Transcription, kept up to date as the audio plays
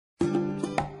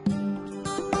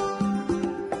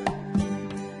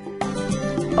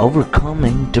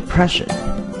Overcoming depression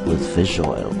with fish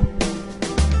oil.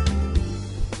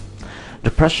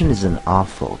 Depression is an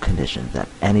awful condition that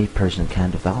any person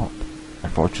can develop.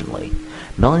 Unfortunately,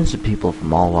 millions of people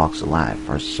from all walks of life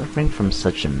are suffering from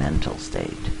such a mental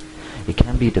state. It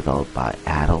can be developed by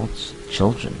adults,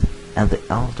 children, and the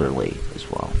elderly as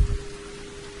well.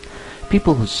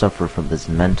 People who suffer from this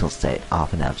mental state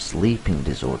often have sleeping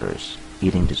disorders,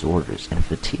 eating disorders, and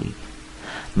fatigue.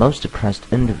 Most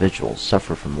depressed individuals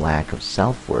suffer from lack of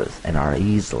self-worth and are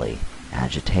easily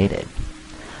agitated.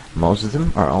 Most of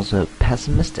them are also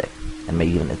pessimistic and may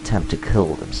even attempt to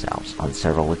kill themselves on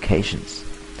several occasions.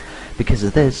 Because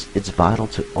of this, it's vital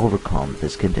to overcome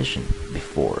this condition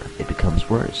before it becomes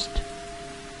worse.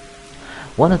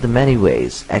 One of the many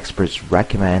ways experts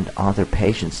recommend on their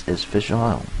patients is fish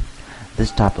oil.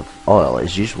 This type of oil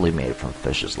is usually made from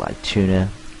fishes like tuna,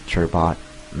 turbot,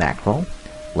 mackerel,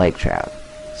 lake trout,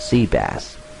 sea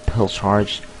bass,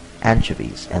 pilchard,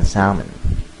 anchovies, and salmon.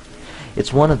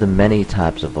 It's one of the many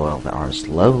types of oil that are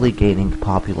slowly gaining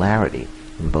popularity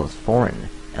in both foreign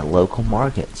and local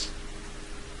markets.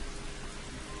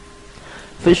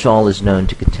 Fish oil is known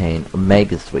to contain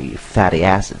omega-3 fatty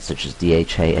acids such as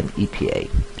DHA and EPA.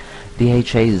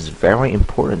 DHA is very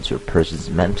important to a person's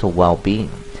mental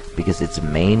well-being because it's a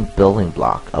main building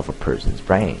block of a person's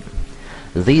brain.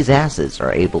 These acids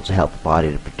are able to help the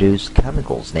body to produce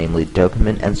chemicals, namely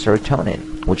dopamine and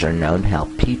serotonin, which are known to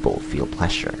help people feel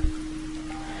pleasure.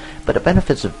 But the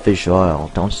benefits of fish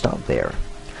oil don't stop there.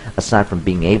 Aside from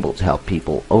being able to help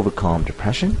people overcome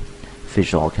depression,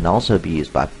 fish oil can also be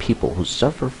used by people who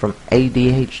suffer from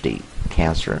ADHD,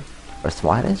 cancer,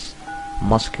 arthritis,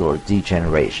 muscular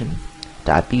degeneration,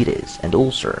 diabetes, and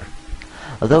ulcer.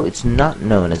 Although it's not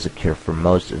known as a cure for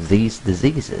most of these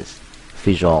diseases,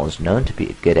 fish oil is known to be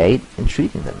a good aid in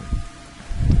treating them.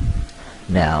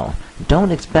 Now,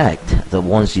 don't expect that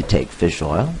once you take fish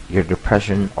oil, your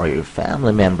depression or your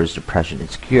family member's depression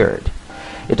is cured.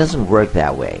 It doesn't work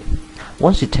that way.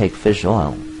 Once you take fish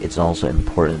oil, it's also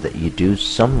important that you do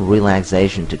some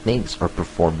relaxation techniques or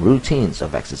perform routines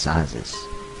of exercises.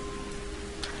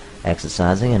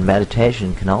 Exercising and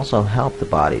meditation can also help the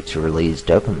body to release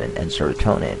dopamine and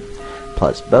serotonin.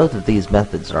 Plus, both of these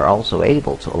methods are also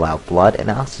able to allow blood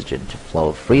and oxygen to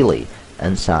flow freely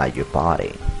inside your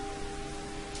body.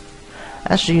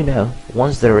 As you know,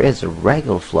 once there is a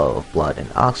regular flow of blood and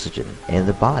oxygen in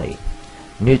the body,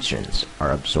 nutrients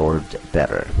are absorbed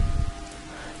better.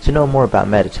 To know more about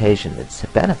meditation and its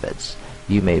benefits,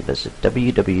 you may visit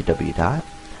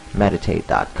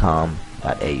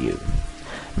www.meditate.com.au.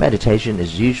 Meditation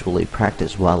is usually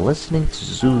practiced while listening to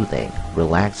soothing,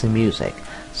 relaxing music,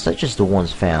 such as the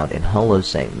ones found in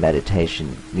Holosync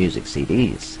meditation music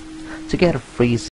CDs. To get a free